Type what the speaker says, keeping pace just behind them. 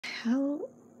How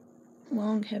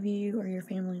long have you or your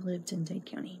family lived in Dade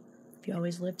County? Have you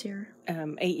always lived here?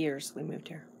 8 years we moved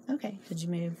here. Okay.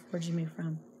 Where'd you move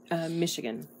from?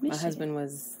 Michigan. My husband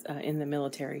was in the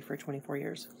military for 24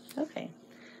 years. Okay.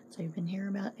 So you've been here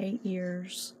about 8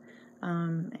 years,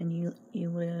 and you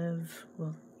live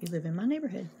in my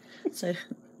neighborhood. So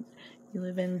you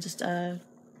live in just a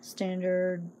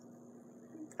standard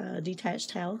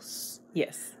detached house.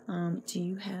 Yes. Do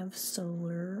you have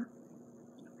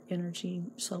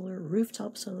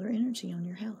rooftop solar energy on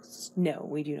your house? No,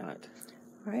 we do not.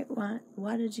 All right.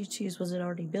 Why did you choose? Was it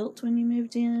already built when you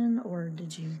moved in, or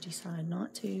did you decide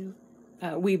not to?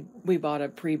 We bought a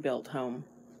pre-built home.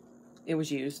 It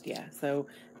was used, yeah. So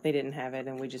they didn't have it,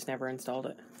 and we just never installed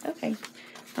it. Okay.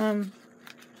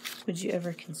 Would you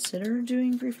ever consider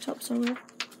doing rooftop solar?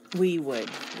 We would,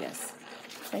 yes.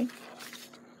 Okay.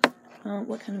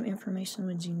 What kind of information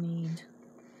would you need?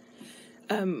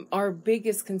 Our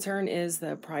biggest concern is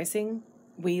the pricing.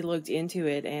 We looked into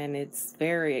it, and it's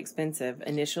very expensive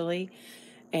initially.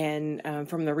 And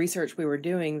from the research we were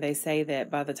doing, they say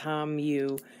that by the time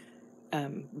you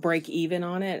break even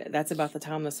on it, that's about the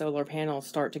time the solar panels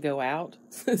start to go out.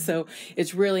 So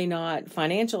it's really not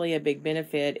financially a big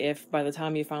benefit if by the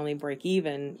time you finally break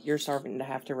even, you're starting to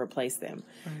have to replace them.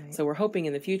 Right. So we're hoping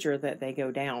in the future that they go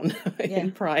down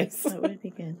in price. That would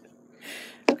be good.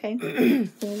 Okay.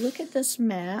 Well, look at this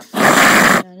map of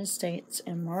the United States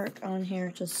and mark on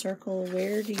here to circle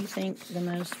where do you think the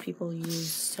most people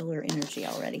use solar energy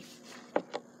already?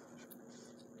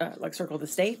 Like circle the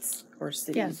states or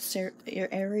cities? Yeah, your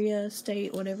area,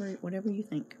 state, whatever you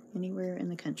think, anywhere in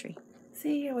the country.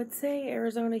 See, I would say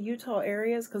Arizona, Utah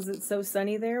areas because it's so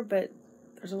sunny there, but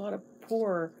there's a lot of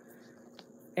poor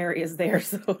areas there.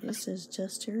 So this is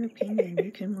just your opinion.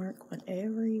 You can mark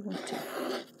whatever you want to.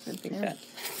 I think that.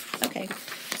 Okay,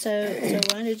 so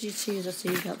why did you choose? I see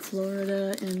you got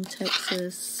Florida and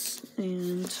Texas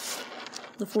and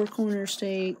the Four Corner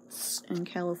states and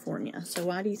California. So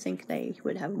why do you think they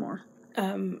would have more?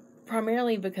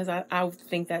 Primarily because I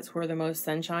think that's where the most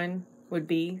sunshine would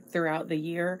be throughout the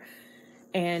year.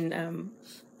 And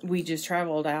we just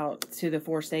traveled out to the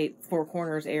Four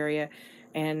Corners area,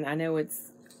 and I know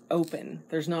it's open.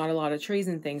 There's not a lot of trees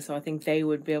and things, so I think they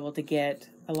would be able to get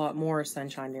a lot more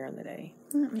sunshine during the day.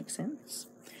 That makes sense.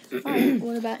 All right,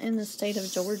 what about in the state of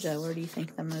Georgia? Where do you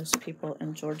think the most people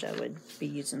in Georgia would be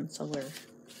using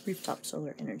rooftop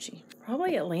solar energy?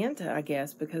 Probably Atlanta, I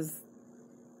guess, because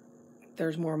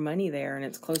there's more money there and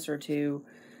it's closer to,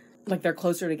 like they're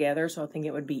closer together, so I think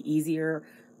it would be easier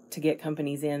to get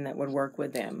companies in that would work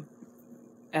with them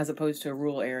as opposed to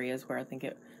rural areas where I think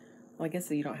I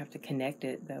guess you don't have to connect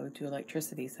it, though, to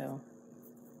electricity, so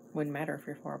it wouldn't matter if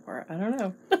you're far apart. I don't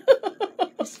know.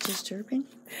 It's disturbing.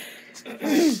 All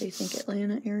right, so you think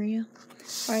Atlanta area?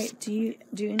 All right, do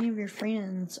any of your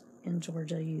friends in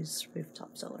Georgia use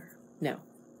rooftop solar? No.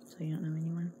 So you don't know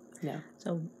anyone? No.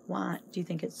 So why do you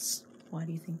think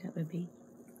that would be?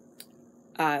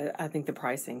 I think the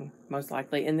pricing, most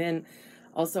likely. And then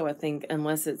also I think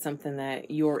unless it's something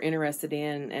that you're interested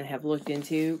in and have looked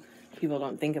into, people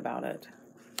don't think about it.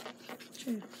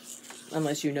 Sure.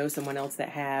 Unless you know someone else that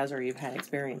has or you've had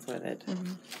experience with it.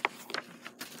 Mm-hmm.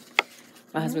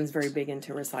 My husband's very big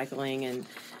into recycling, and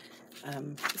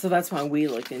so that's why we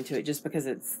looked into it, just because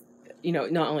it's,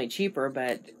 not only cheaper,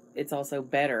 but it's also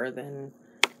better than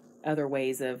other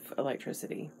ways of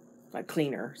electricity, like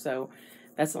cleaner. So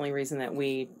that's the only reason that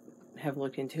we have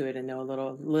looked into it and know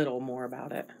a little more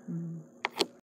about it. Mm-hmm.